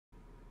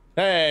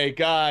Hey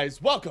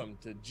guys, welcome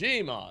to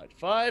GMod,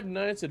 Five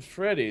Nights at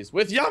Freddy's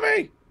with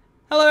Yummy!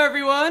 Hello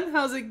everyone,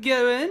 how's it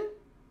going?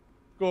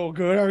 Oh,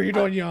 good. How are you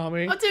doing,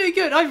 Yummy? I'm doing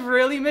good. I've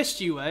really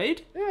missed you,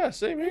 Wade. Yeah,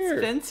 same here.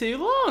 It's been too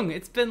long.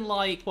 It's been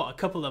like, what, a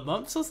couple of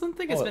months or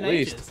something? It's been at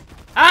least. ages.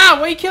 Ah,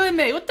 why are you killing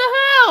me? What the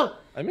hell?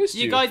 I missed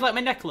you. You guys like my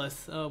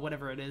necklace, or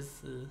whatever it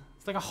is.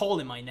 It's like a hole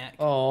in my neck.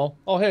 Oh,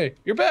 hey,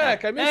 you're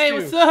back. I missed you. Hey,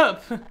 what's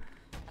up?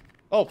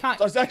 Oh, I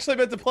was actually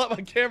meant to pull out my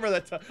camera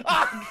that time.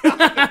 Ah,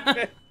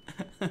 God.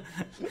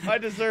 I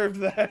deserved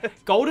that.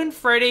 Golden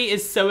Freddy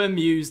is so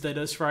amused at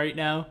us right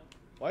now.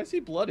 Why is he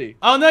bloody?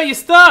 Oh no, you're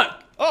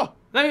stuck! Oh!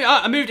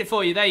 I moved it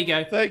for you. There you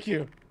go. Thank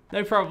you.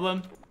 No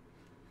problem.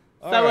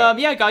 All So, right.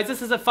 yeah, guys,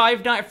 this is a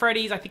Five Nights at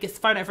Freddy's. I think it's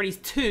Five Nights at Freddy's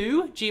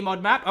 2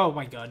 Gmod map. Oh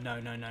my god, no.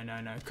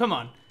 Come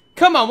on.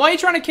 Come on, why are you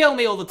trying to kill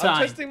me all the time?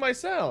 I'm testing my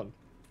sound.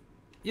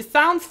 Your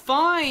sound's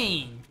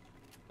fine.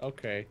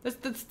 Okay.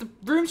 The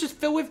room's just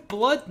filled with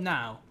blood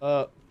now.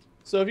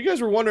 So if you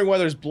guys were wondering why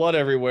there's blood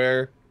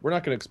everywhere, we're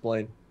not gonna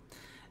explain.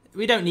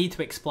 We don't need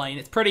to explain.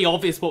 It's pretty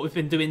obvious what we've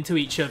been doing to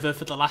each other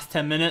for the last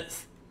 10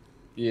 minutes.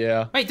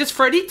 Yeah. Wait, does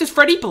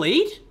Freddy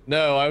bleed?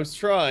 No, I was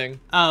trying.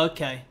 Oh,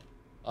 okay.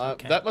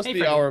 Okay. That must Hey, be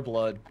Freddy. our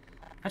blood.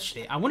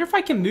 Actually, I wonder if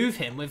I can move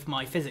him with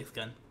my physics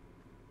gun.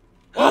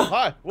 Oh,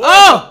 hi. Whoa.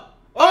 Oh!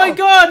 Oh my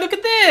god, look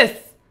at this!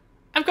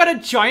 I've got a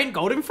giant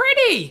golden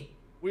Freddy!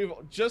 We've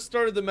just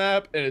started the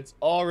map and it's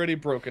already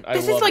broken.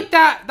 This love is like it.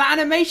 that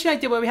animation I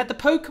did where we had the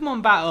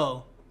Pokemon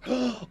battle.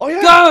 Oh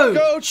yeah!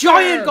 Go! Giant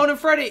chair! golden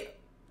Freddy!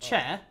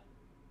 Chair?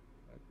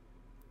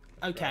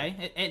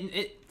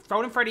 Okay.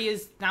 Golden Freddy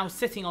is now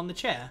sitting on the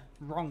chair.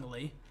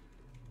 Wrongly.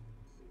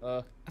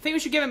 I think we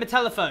should give him a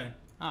telephone.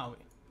 Oh.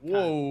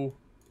 Whoa.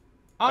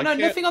 Oh no, can't-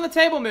 nothing on the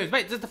table moves.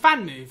 Wait, does the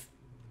fan move?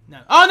 No.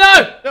 Oh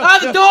no! Oh,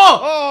 the door!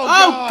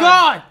 Oh,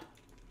 God!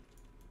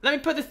 Let me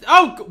put this.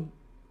 Oh!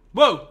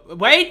 Whoa!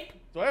 Wait!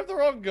 Do I have the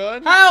wrong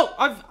gun? Help!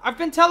 I've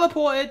been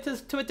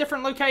teleported to a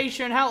different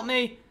location. Help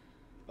me!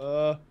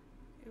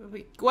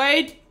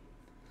 Wade!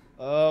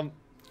 I'm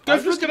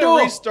through just the gonna door.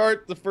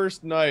 restart the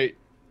first night.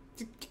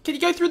 Can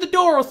you go through the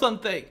door or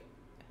something?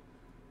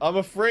 I'm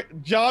afraid,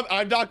 John.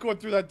 I'm not going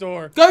through that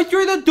door. Go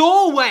through the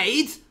door,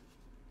 Wade!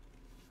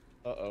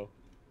 Uh-oh.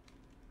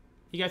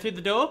 You go through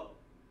the door?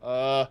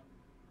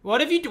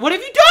 What have you done?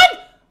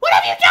 What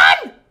have you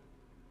done?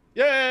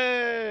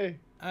 Yay!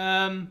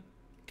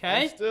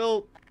 Okay. I'm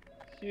still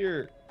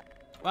here.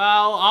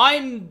 Well,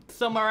 I'm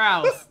somewhere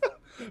else.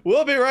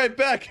 We'll be right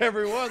back,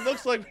 everyone.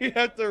 Looks like we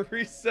have to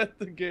reset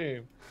the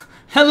game.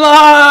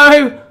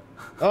 Hello!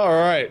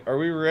 Alright, are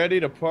we ready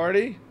to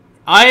party?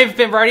 I've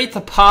been ready to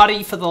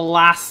party for the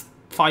last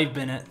 5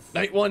 minutes.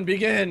 Night one,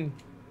 begin!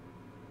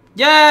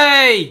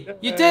 Yay!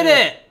 You did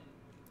it!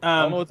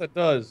 I don't know what that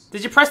does.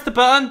 Did you press the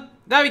button?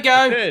 There we go.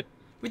 I did.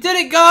 We did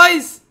it,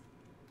 guys!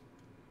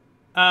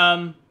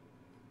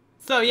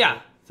 So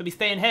yeah. So we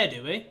stay in here,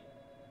 do we?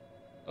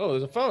 Oh,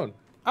 there's a phone.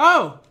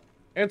 Oh!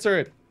 Answer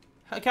it.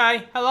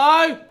 Okay.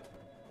 Hello?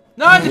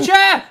 No, the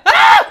chair!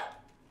 Ah!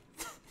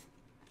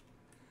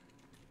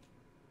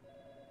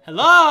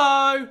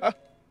 Hello?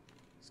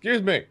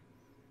 Excuse me.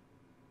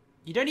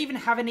 You don't even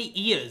have any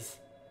ears.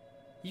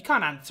 You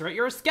can't answer it.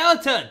 You're a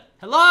skeleton.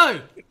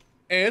 Hello?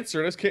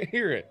 Answer it. I just can't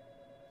hear it.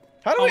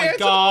 How do Oh we my answer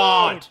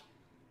god. the phone?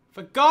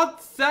 For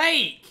God's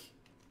sake.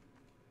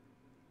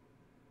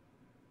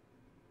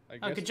 I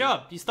Oh, guess good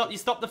job. You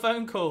stopped the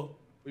phone call.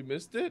 We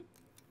missed it?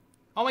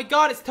 Oh my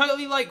god, it's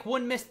totally like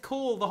One Missed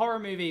Call, the horror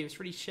movie. It's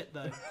really shit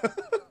though.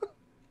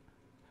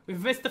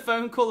 We've missed the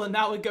phone call and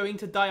now we're going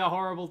to die a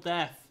horrible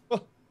death.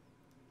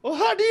 Well,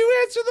 how do you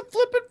answer the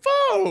flippin'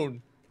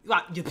 phone?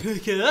 Like, you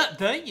pick it up,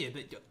 don't you?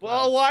 But,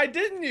 Well, why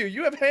didn't you?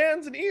 You have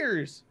hands and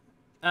ears.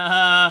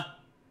 I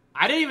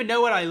don't even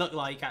know what I look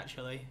like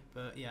actually,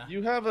 but yeah.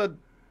 You have a,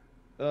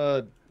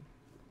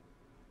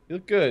 you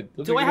look good.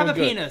 Looks Do like I you're have a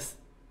doing good. penis?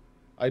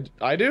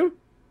 I do?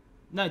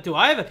 No, do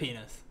I have a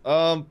penis?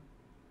 Looks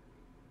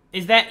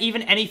Is there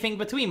even anything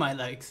between my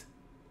legs?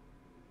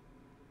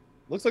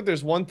 like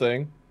there's one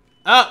thing.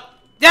 Oh!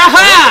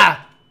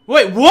 Aha!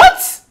 Wait,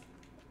 what?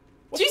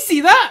 Did you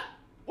see that?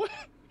 What?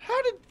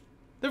 How did...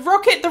 The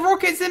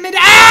rocket's in mid-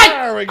 Ah!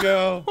 There we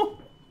go.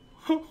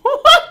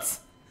 What?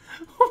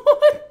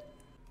 What?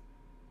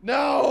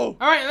 No!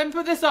 Alright, let me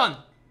put this on.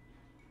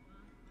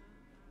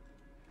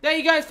 There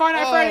you go, it's Five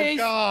Nights at Freddy's.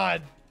 Oh,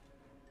 God.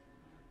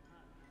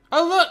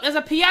 Oh, look, there's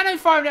a piano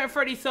Five Nights at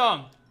Freddy's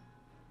song.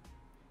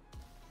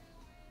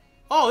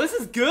 Oh, this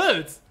is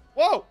good.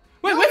 Whoa!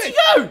 Wait, Yummy! where'd you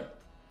go?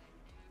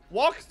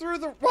 Walk through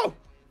the... Whoa!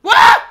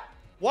 What?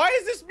 Why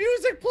is this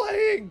music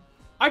playing?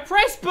 I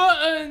pressed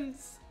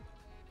buttons.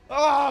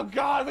 Oh,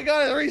 God, we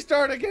gotta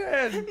restart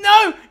again.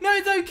 No,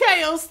 it's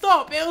okay. It'll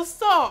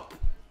stop.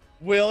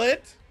 Will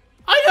it?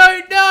 I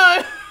don't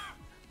know.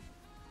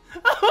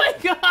 Oh my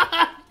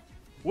god.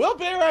 We'll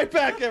be right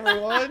back,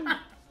 everyone.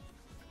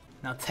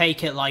 Now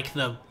take it like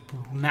the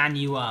man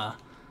you are.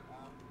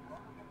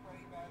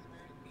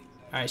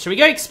 Alright, shall we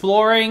go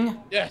exploring?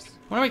 Yes.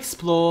 I want to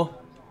explore.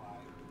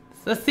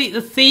 Let's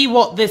see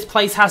what this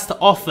place has to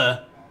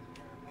offer.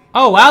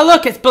 Oh wow,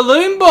 look, it's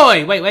Balloon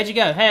Boy! Wait, where'd you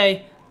go?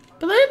 Hey.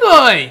 Balloon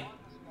Boy!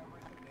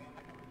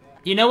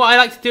 You know what I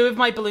like to do with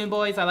my balloon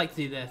boys? I like to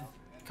do this.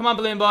 Come on,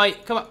 Balloon Boy.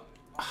 Come on.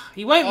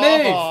 He won't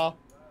move.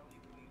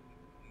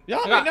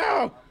 Yami,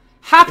 no!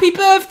 Happy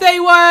birthday,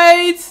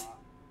 Wade!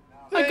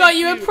 I got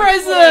you a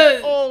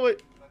present! Oh,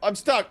 wait. I'm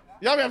stuck.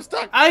 Yami, I'm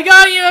stuck. I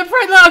got you a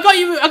present.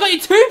 I got you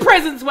 2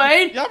 presents,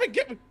 Wade. Yami,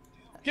 get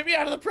me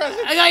out of the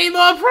presents. I got you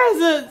more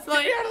presents.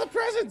 Get me out of the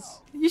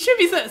presents. You should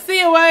be set. See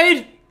you,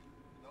 Wade.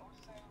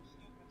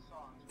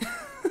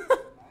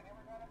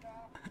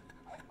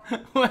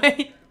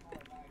 Wait.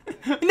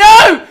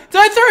 No!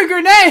 Don't throw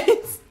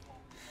grenades!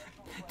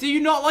 Do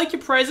you not like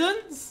your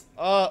presents?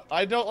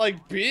 I don't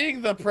like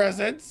being the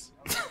presents.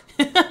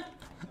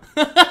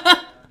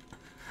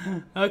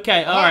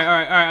 Okay,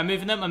 alright. I'm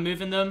moving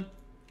them.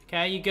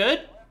 Okay, you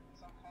good?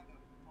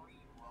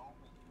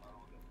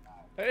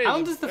 Hey, how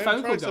long does the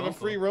phone call go have a for?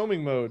 free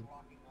roaming mode.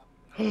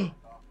 Yami!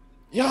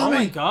 Oh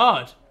my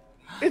god.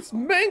 It's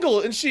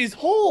Mangle and she's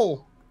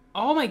whole.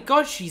 Oh my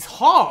god, she's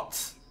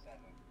hot.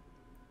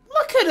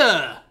 Look at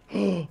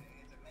her.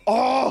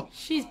 Oh!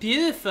 She's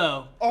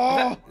beautiful.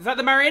 Oh! Is that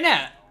the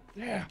marionette?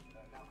 Yeah.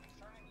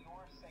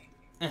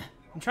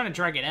 I'm trying to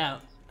drag it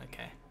out.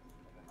 Okay.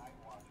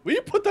 Will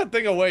you put that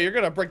thing away? You're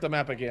gonna break the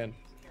map again.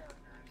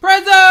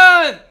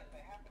 Present!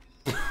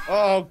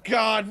 Oh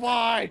god,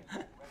 why?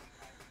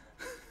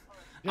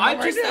 I'm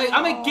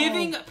a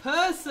giving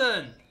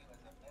person.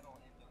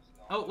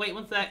 Oh, wait,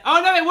 one sec.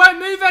 Oh no, it won't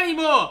move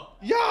anymore!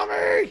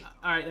 Yami!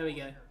 Alright, there we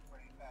go.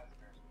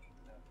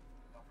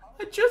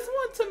 I just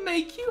want to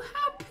make you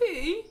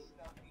happy.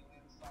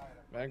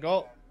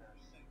 Mangle.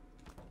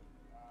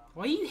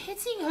 Why are you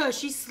hitting her?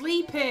 She's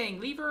sleeping.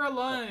 Leave her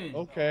alone.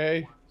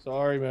 Okay.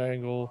 Sorry,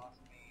 Mangle.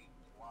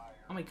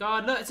 Oh my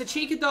god, look, it's a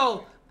Chica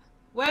doll.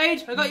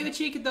 Wade, I got you a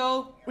Chica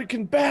doll. We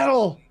can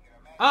battle!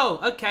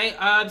 Oh, okay.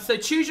 So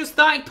choose your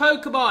starting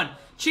Pokemon.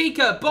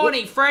 Chica,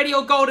 Bonnie, Freddy,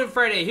 or Golden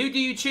Freddy. Who do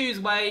you choose,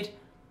 Wade?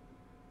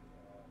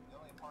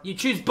 You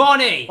choose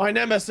Bonnie. My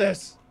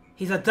nemesis.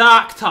 He's a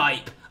dark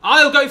type.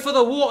 I'll go for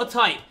the water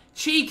type.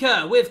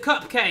 Chica with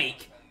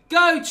Cupcake.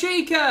 Go,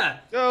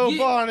 Chica! Go,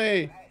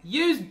 Bonnie!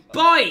 Use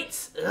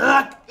Bite!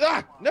 Ugh.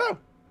 Ah, no!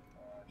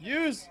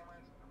 Use,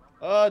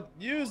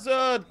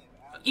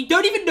 You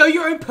don't even know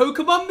your own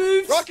Pokemon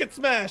moves? Rocket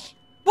Smash!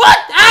 What?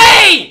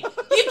 Hey!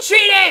 You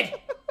cheated!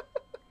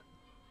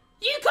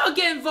 You can't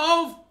get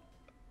involved!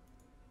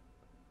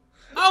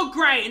 Oh,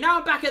 great. Now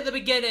I'm back at the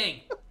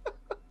beginning.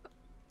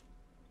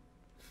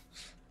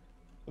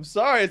 I'm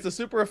sorry, it's a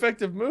super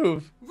effective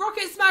move.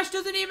 Rocket Smash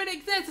doesn't even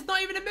exist. It's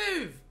not even a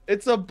move.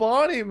 It's a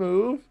Bonnie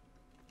move.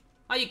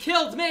 Oh, you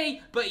killed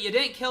me, but you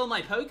didn't kill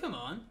my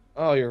Pokemon.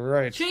 Oh, you're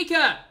right.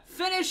 Chica,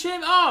 finish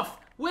him off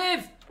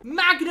with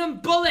Magnum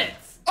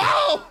Bullets.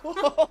 Oh!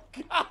 Oh,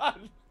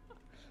 God!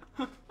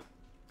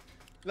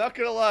 Not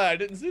gonna lie, I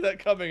didn't see that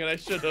coming and I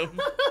should have.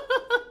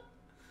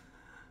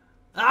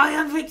 I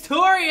am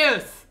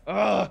victorious!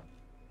 Ugh.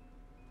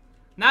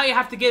 Now you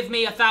have to give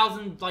me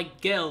 1,000, like,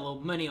 gil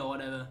or money or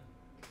whatever.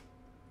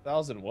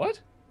 1,000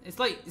 what? It's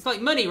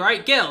like money,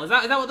 right? Gil. Is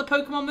that what the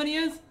Pokemon money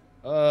is?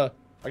 I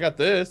got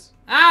this.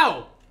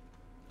 Ow!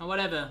 Or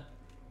whatever.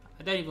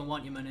 I don't even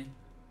want your money.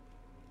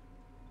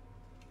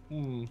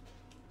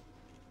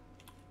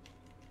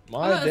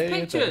 My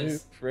day at the new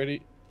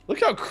Freddy. Look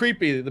how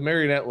creepy the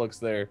marionette looks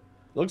there.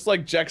 Looks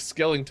like Jack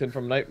Skellington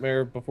from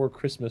Nightmare Before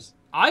Christmas.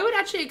 I would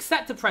actually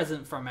accept a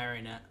present from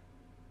Marionette.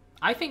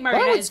 I think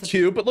Marionette that one's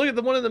cute, but look at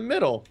the one in the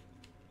middle.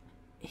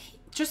 He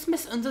just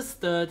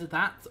misunderstood,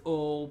 that's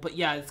all. But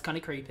yeah, it's kind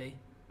of creepy.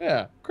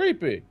 Yeah,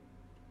 creepy.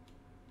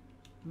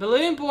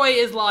 Balloon Boy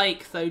is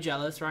like so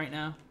jealous right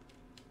now.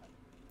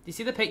 Do you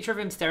see the picture of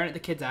him staring at the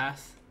kid's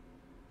ass?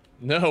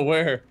 No,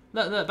 where?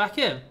 Look, back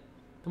here.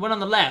 The one on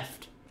the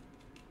left.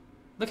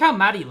 Look how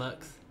mad he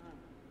looks.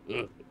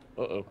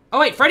 Uh-oh. Oh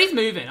wait, Freddy's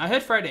moving. I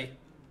heard Freddy.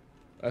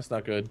 That's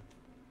not good.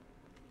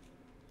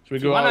 Should we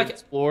go out and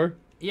explore?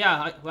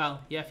 Yeah,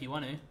 well, yeah, if you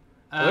want to.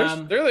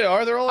 There they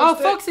are. They're all on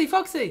Foxy,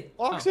 Foxy.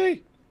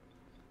 Foxy.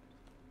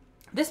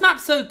 Oh. This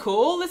map's so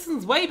cool. This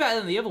one's way better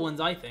than the other ones,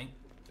 I think.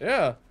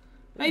 Yeah.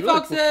 Hey, really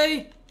Foxy.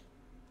 Cool.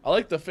 I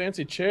like the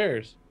fancy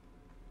chairs.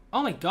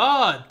 Oh my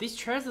god, these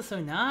chairs are so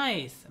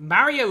nice.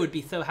 Mario would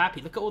be so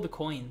happy. Look at all the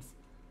coins.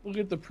 Look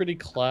at the pretty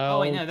clouds.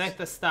 Oh wait, no, they're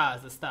the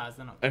stars. The stars,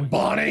 they're not coins. And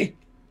Bonnie.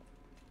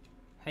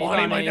 Hey,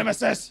 Bonnie, my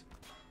nemesis.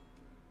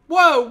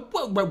 Whoa,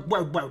 whoa, whoa,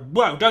 whoa, whoa,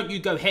 whoa! Don't you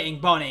go hitting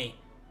Bonnie.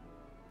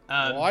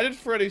 Why did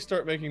Freddy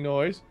start making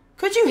noise?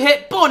 Could you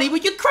hit Bonnie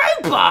with your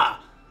crowbar?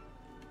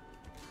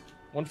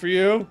 One for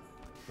you,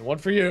 and one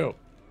for you.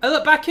 Oh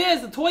look, back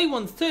here's the toy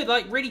ones too. They're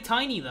like really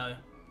tiny though.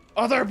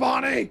 Other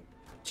Bonnie.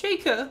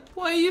 Chica,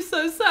 why are you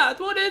so sad?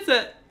 What is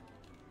it?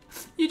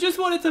 You just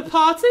wanted to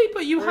party,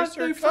 but you have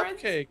no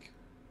friends? Cupcake?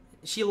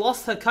 She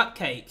lost her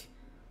cupcake.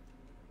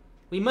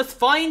 We must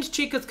find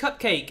Chica's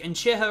cupcake and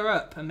cheer her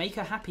up and make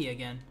her happy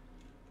again.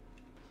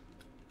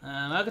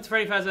 Welcome to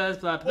Freddy Fazbear's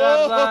blah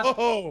blah blah.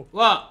 Whoa!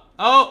 What?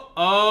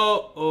 Oh.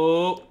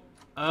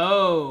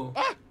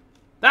 Ah!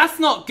 That's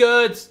not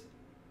good.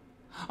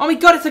 Oh my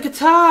god, it's a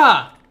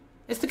guitar!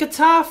 It's the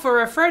guitar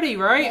for Freddy,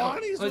 right?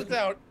 Bonnies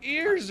without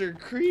ears are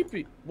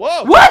creepy.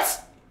 Whoa!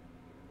 What?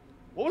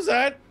 What was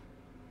that?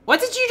 What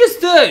did you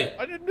just do?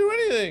 I didn't do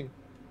anything.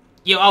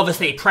 You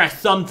obviously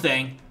pressed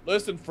something.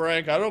 Listen,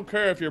 Frank, I don't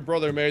care if your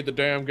brother made the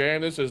damn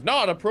game. This is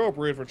not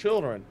appropriate for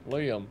children.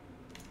 Liam.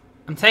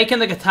 I'm taking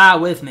the guitar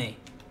with me.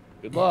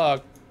 Good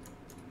luck.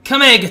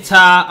 Come here,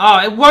 guitar.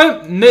 Oh, it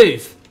won't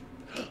move.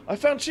 I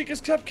found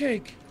Chica's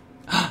cupcake.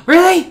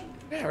 Really?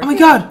 Yeah, Oh my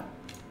god.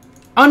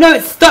 Oh no,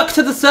 it's stuck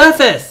to the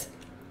surface.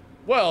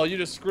 Well, you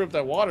just screwed up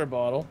that water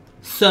bottle.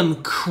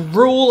 Some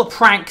cruel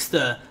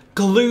prankster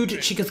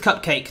glued Chica's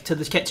cupcake to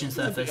the kitchen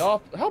surface.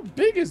 How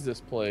big is this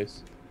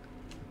place?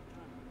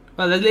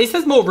 Well, at least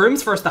there's more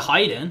rooms for us to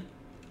hide in.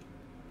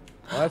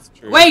 Well, that's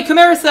true. Wait, come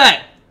here a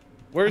sec.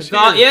 Where's he?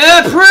 Got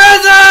you,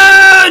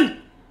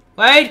 prison!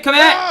 Wade, come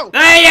here. No!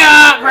 There you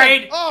are,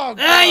 Wade. Oh,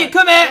 there you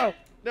come here.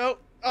 No.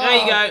 Oh. There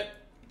you go.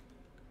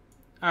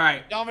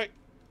 Alright. Yamik.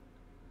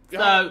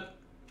 So,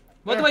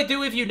 what do I do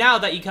with you now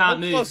that you can't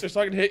move? Closer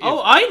so I can hit you.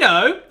 Oh, I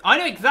know. I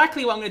know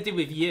exactly what I'm going to do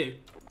with you.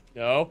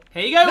 No.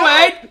 Here you go, No,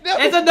 Wade. no,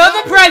 It's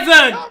another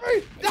present.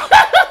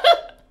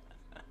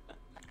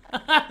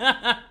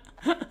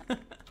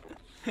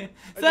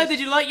 So, did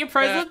you like your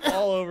present?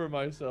 All over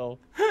myself.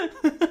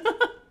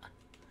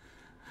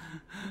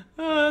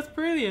 Oh, that's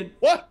brilliant.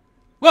 What?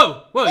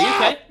 Whoa, whoa, you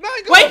okay?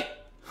 Mangoes! Wait!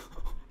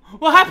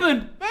 What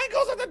happened?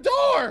 Mangoes at the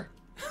door!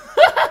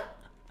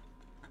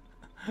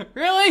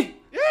 Really?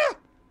 Yeah!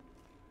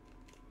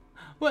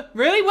 What?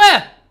 Really?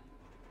 Where?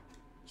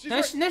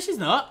 She's She's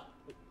not.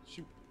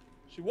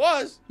 She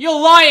was. You're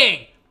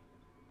lying!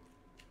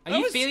 Are That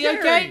you was feeling scary.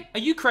 okay? Are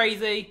you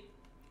crazy?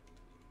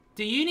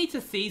 Do you need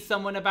to see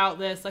someone about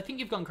this? I think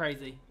you've gone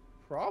crazy.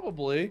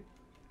 Probably.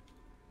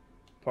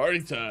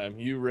 Party time.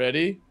 You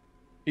ready?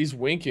 He's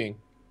winking.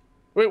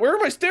 Wait, where are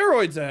my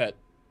steroids at?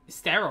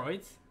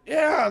 Steroids?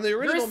 Yeah, on the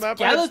original map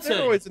I had skeleton.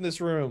 steroids in this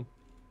room.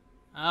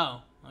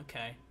 Oh,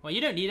 okay. Well, you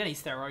don't need any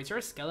steroids. You're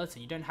a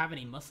skeleton. You don't have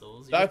any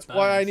muscles. That's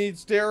why I need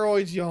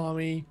steroids,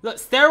 Yami. Look,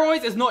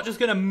 steroids is not just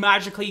going to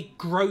magically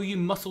grow you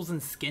muscles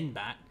and skin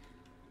back.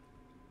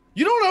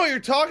 You don't know what you're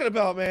talking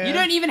about, man. You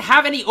don't even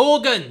have any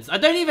organs. I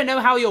don't even know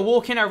how you're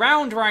walking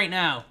around right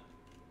now.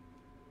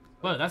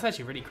 Whoa, that's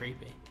actually really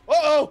creepy.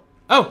 Uh-oh!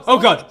 Oh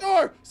God. At the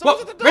door! Someone's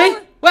What? at the door!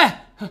 Really?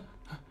 Where?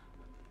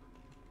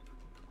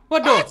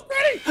 What door? Oh, it's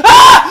Freddy!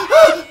 Ah!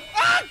 Oh,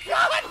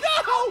 God,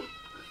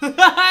 no!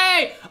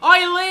 Hey!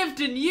 I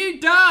lived and you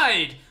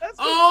died! That's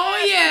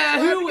Oh yeah,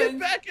 who who get wins?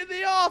 back in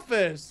the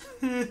office?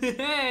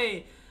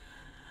 Hey!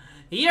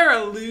 You're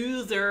a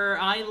loser.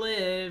 I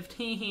lived.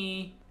 Hee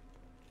hee.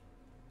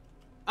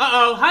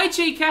 Uh-oh. Hi,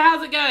 Chica.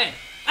 How's it going?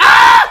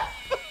 Ah!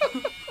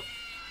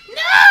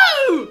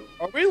 No!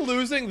 Are we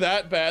losing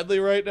that badly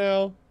right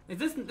now?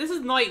 This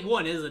is night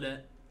one, isn't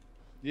it?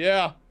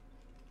 Yeah.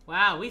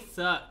 Wow, we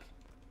suck.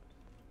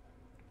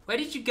 Where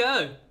did you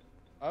go?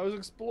 I was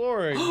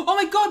exploring. Oh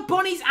my god,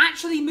 Bonnie's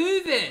actually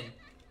moving!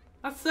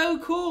 That's so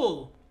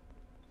cool.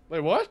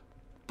 Wait, what?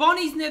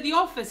 Bonnie's near the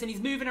office and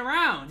he's moving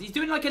around. He's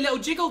doing like a little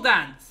jiggle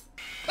dance.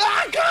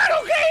 Ah,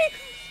 God, okay!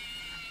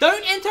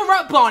 Don't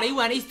interrupt Bonnie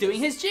when he's doing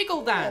his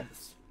jiggle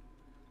dance.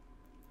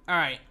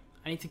 Alright,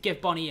 I need to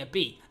give Bonnie a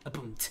beat. A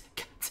boom,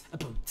 a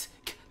boom,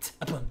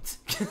 a boom.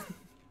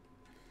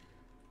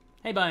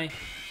 Hey, Bonnie.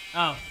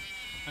 Oh,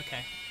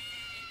 okay.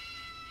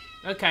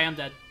 Okay, I'm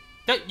dead.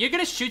 You're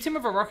gonna shoot him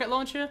with a rocket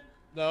launcher?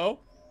 No.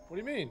 What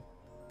do you mean?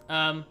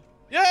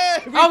 Yay!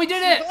 We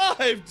did it!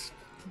 Survived!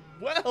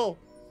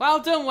 Well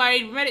done,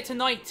 Wade. We made it to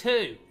night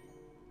 2.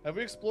 Have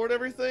we explored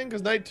everything?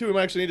 Because night 2, we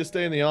actually need to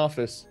stay in the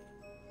office.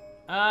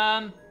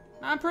 I'm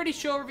pretty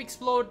sure we've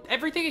explored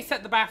everything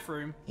except the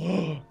bathroom.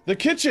 The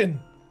kitchen!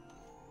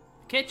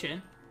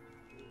 Kitchen?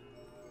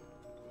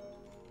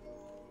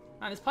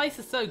 Man, this place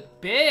is so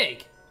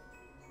big.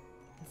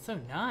 It's so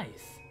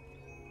nice.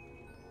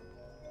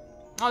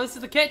 Oh, this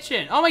is the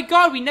kitchen. Oh my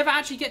god, we never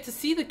actually get to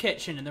see the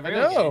kitchen in the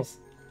real games.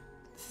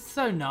 This is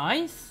so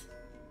nice.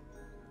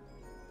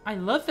 I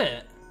love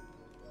it.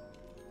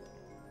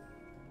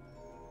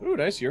 Ooh,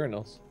 nice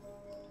urinals.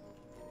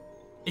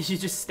 Is you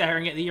just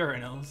staring at the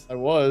urinals? I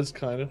was,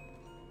 kind of.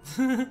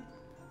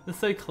 They're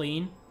so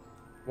clean.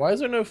 Why is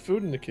there no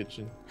food in the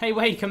kitchen? Hey,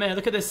 wait, come here.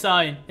 Look at this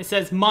sign. It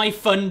says, My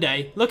Fun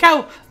Day. Look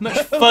how much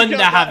fun they're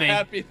having.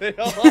 Happy they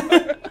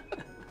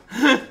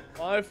are.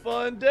 My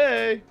fun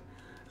day.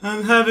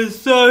 I'm having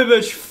so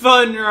much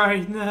fun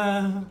right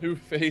now. New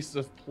face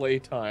of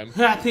playtime.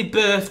 Happy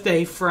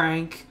birthday,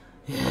 Frank.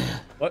 Yeah.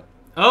 What?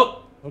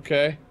 Oh.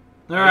 Okay.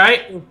 All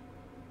right.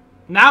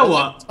 Now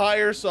what? The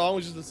entire song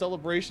was just a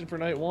celebration for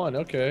night 1.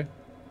 Okay.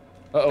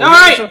 Uh-oh. All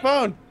right. The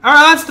phone. All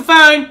right, that's the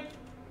phone.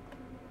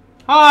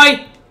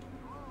 Hi.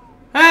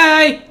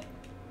 Hey.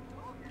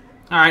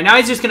 All right, now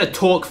he's just gonna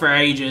talk for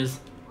ages.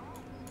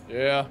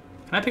 Yeah.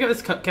 Can I pick up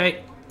this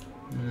cupcake?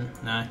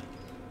 No.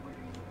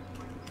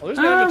 Oh, there's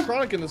an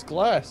animatronic in this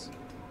glass.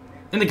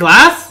 In the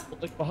glass?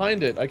 Like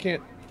behind it. I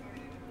can't.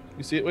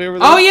 You see it way over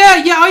there? Oh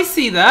yeah, I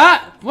see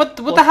that. What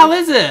the hell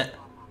is it?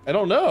 I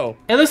don't know.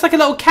 It looks like a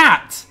little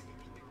cat.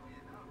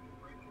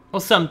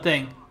 Or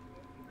something.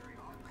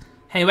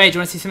 Hey, wait, do you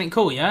want to see something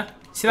cool, yeah?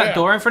 See that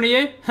door in front of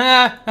you?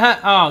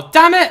 Oh,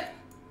 damn it!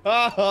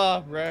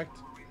 Haha, wrecked.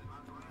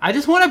 I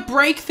just want to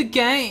break the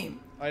game.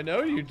 I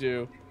know you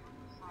do.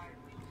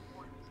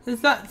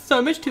 Is that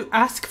so much to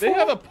ask for? They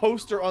have a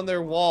poster on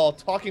their wall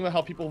talking about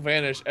how people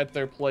vanish at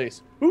their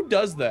place. Who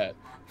does that?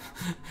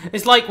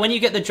 It's like when you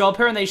get the job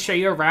here and they show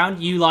you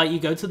around, you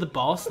go to the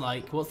boss,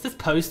 like, what's this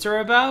poster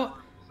about?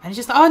 And he's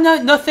just like, oh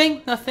no,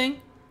 nothing.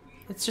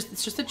 It's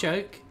just a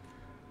joke.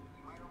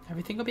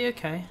 Everything will be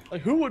okay.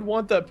 Like, who would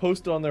want that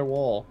poster on their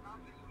wall?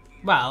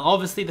 Well,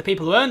 obviously the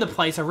people who own the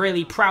place are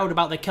really proud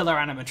about the killer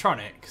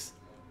animatronics.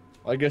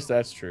 I guess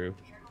that's true.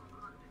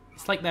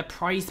 It's like their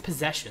prized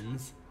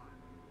possessions.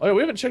 Oh yeah,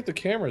 we haven't checked the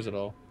cameras at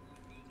all.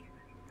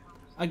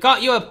 I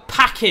got you a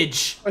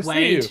package, I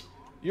Wade. see you.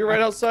 You're right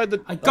outside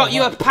the... I got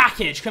you a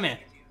package. Come here.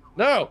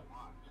 No.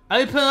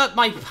 Open up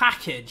my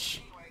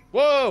package.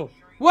 Whoa.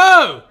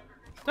 Whoa!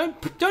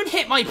 Don't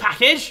hit my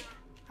package.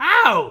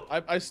 Ow!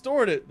 I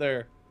stored it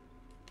there.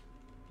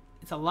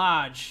 It's a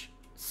large,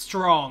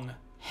 strong,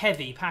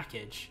 heavy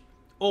package.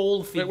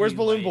 All for you, Wait, where's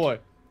Balloon Boy?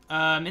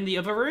 In the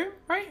other room,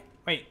 right?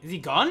 Wait, is he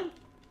gone?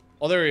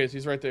 Oh, there he is.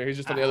 He's right there. He's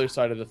just on the other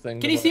side of the thing.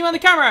 Can you see him on the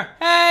camera?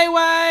 Hey,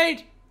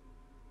 Wade!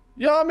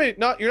 Yami!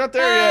 No, you're not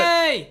there yet.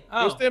 Hey!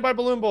 Oh. Go stand by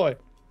Balloon Boy.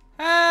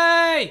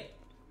 Hey!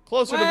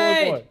 Closer to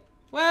Balloon Boy.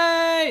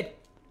 Wade!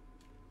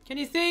 Can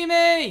you see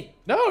me?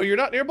 No, you're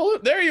not near Balloon.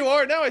 There you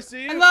are. Now I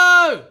see you.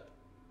 Hello!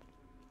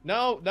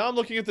 Now I'm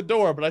looking at the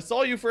door, but I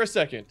saw you for a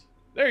second.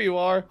 There you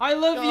are. I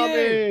love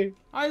Yami. you.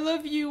 I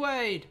love you,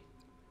 Wade.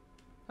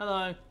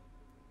 Hello.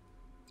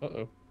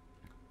 Uh-oh.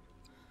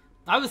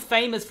 I was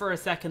famous for a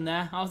second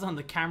there. I was on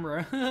the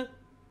camera. I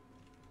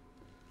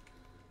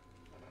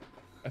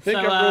think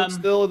So, everyone's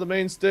still at the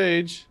main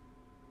stage.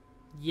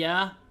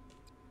 Yeah.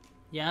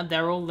 Yeah,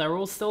 they're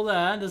all still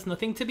there. There's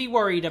nothing to be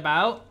worried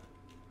about.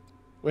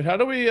 Wait, how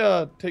do we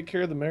take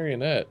care of the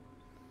marionette?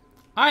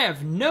 I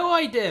have no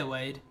idea,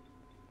 Wade.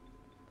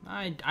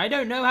 I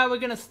don't know how we're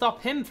gonna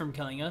stop him from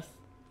killing us.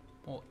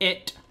 Or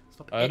it.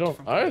 Stop I it don't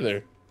from killing us.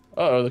 either.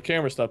 Uh-oh, the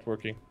camera stopped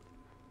working.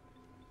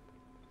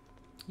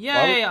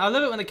 Yay, I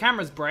love it when the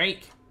cameras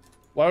break.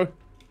 Why?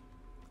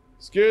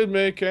 Excuse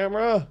me,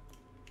 camera.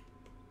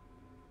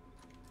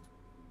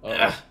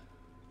 Ugh.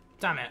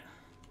 Damn it.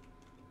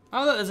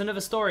 Oh look, there's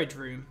another storage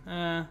room.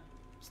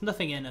 There's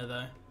nothing in her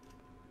though.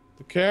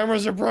 The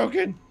cameras are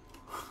broken.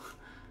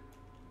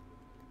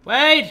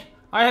 Wade!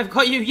 I have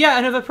got you yet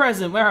another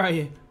present. Where are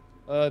you?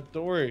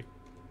 Dory.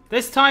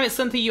 This time it's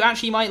something you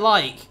actually might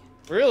like.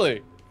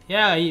 Really?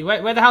 Yeah,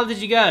 where the hell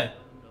did you go?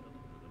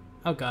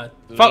 Oh god.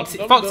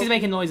 Foxy's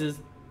making noises.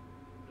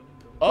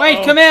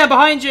 Wade, come here,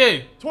 behind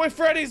you! Toy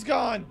Freddy's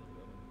gone!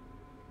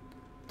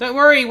 Don't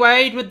worry,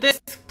 Wade. With this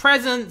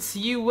present,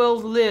 you will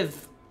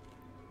live.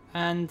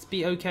 And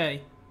be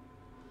okay.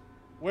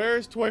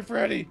 Where's Toy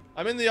Freddy?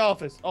 I'm in the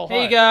office. Oh,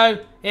 Here you go.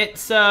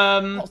 It's,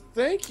 Oh,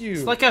 thank you.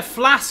 It's like a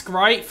flask,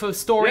 right? For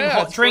storing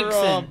hot drinks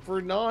in.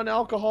 For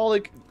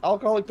non-alcoholic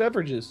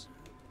beverages.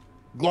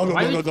 Oh, the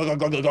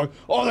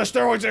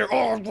steroids here.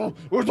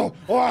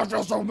 Oh, I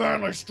feel so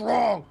manly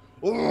strong.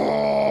 Oh.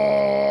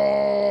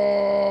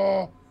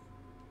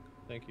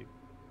 Thank you.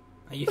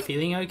 Are you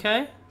feeling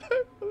okay?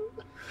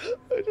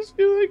 I just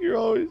feel like you're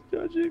always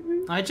judging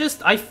me.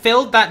 I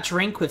filled that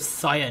drink with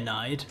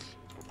cyanide.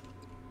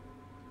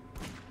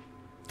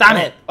 Damn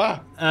it! No.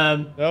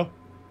 No!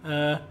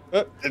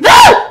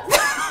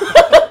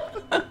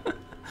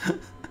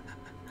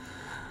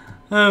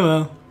 Oh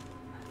well.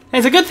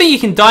 It's a good thing you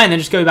can die and then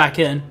just go back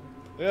in.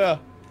 Yeah.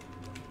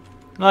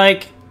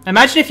 Like,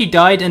 imagine if you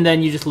died and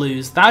then you just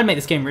lose. That would make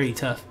this game really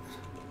tough.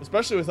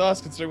 Especially with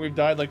us, considering we've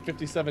died like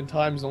 57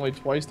 times and only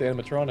twice to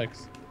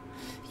animatronics.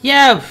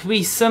 Yeah,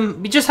 we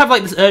just have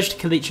like this urge to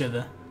kill each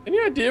other. Any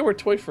idea where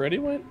Toy Freddy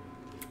went?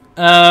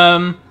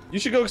 You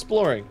should go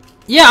exploring.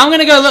 Yeah, I'm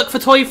gonna go look for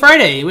Toy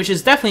Freddy, which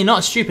is definitely not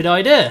a stupid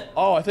idea.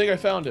 Oh, I think I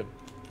found him.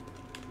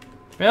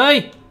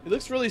 Really? He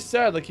looks really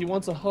sad, like he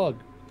wants a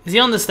hug. Is he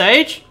on the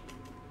stage?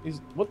 He's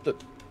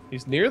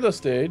near the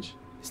stage.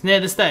 He's near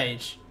the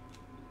stage.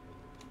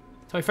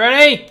 Toy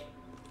Freddy?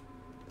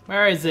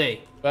 Where is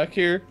he? Back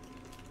here.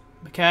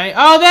 Okay.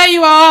 Oh, there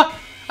you are!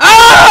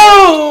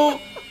 Oh!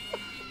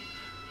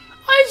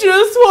 I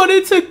just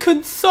wanted to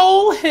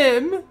console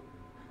him.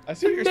 I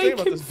see what you're saying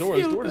about this door.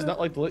 This door does not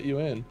like to let you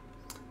in.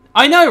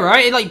 I know,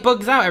 right? It like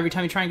bugs out every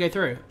time you try and go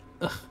through.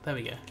 Ugh, there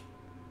we go.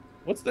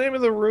 What's the name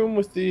of the room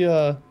with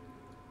the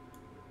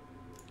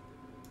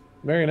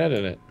marionette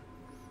in it?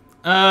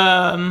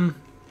 Uh-oh,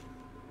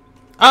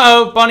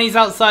 Bonnie's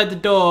outside the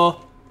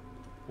door.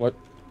 What?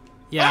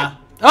 Yeah.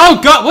 Oh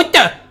god, what the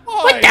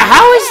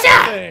hell is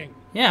that? Thing?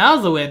 Yeah, that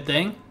was a weird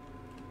thing.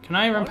 Can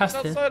I run past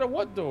it? Outside of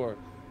what door?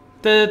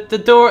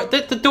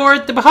 The door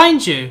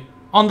behind you.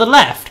 On the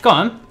left. Go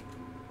on.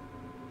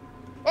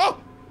 Oh!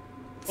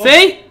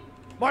 See?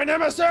 My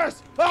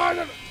nemesis!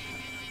 Oh,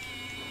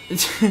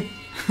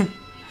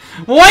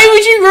 Why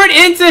would you run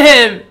into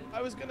him?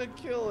 I was gonna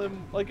kill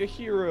him like a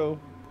hero.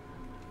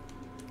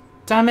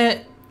 Damn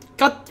it.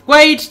 God,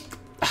 Wade.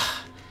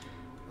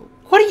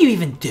 What are you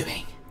even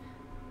doing?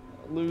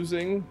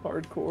 losing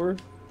hardcore.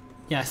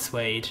 Yes,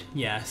 Wade.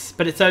 Yes,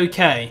 but it's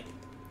okay.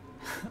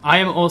 I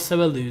am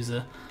also a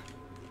loser.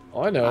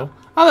 Oh, I know.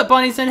 Oh, look,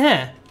 Bonnie's in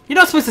here. You're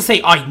not supposed to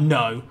say I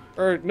know.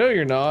 Or no,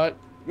 you're not.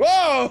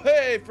 Whoa,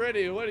 hey,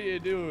 Freddy, what are you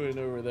doing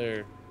over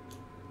there?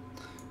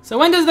 So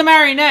when does the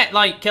marionette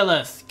like kill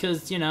us?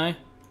 Because you know.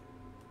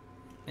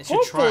 It should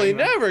Hopefully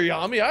try, right? never,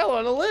 Yami. I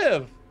want to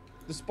live,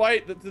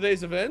 despite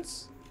today's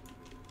events.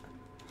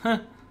 Huh.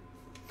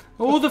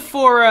 All the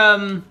four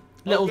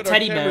little Our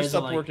teddy camera bears are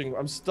stopped like. working.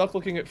 I'm stuck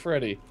looking at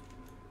Freddy.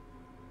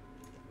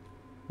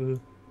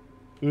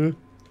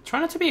 Try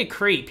not to be a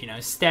creep, you know,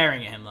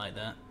 staring at him like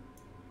that.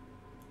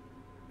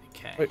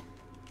 Okay. Wait.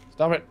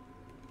 Stop it.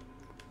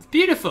 It's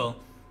beautiful.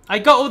 I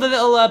got all the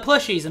little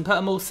plushies and put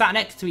them all sat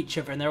next to each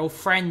other, and they're all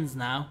friends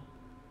now.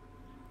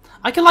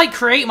 I can like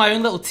create my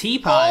own little tea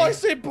Oh, pie. I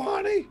see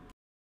Bonnie.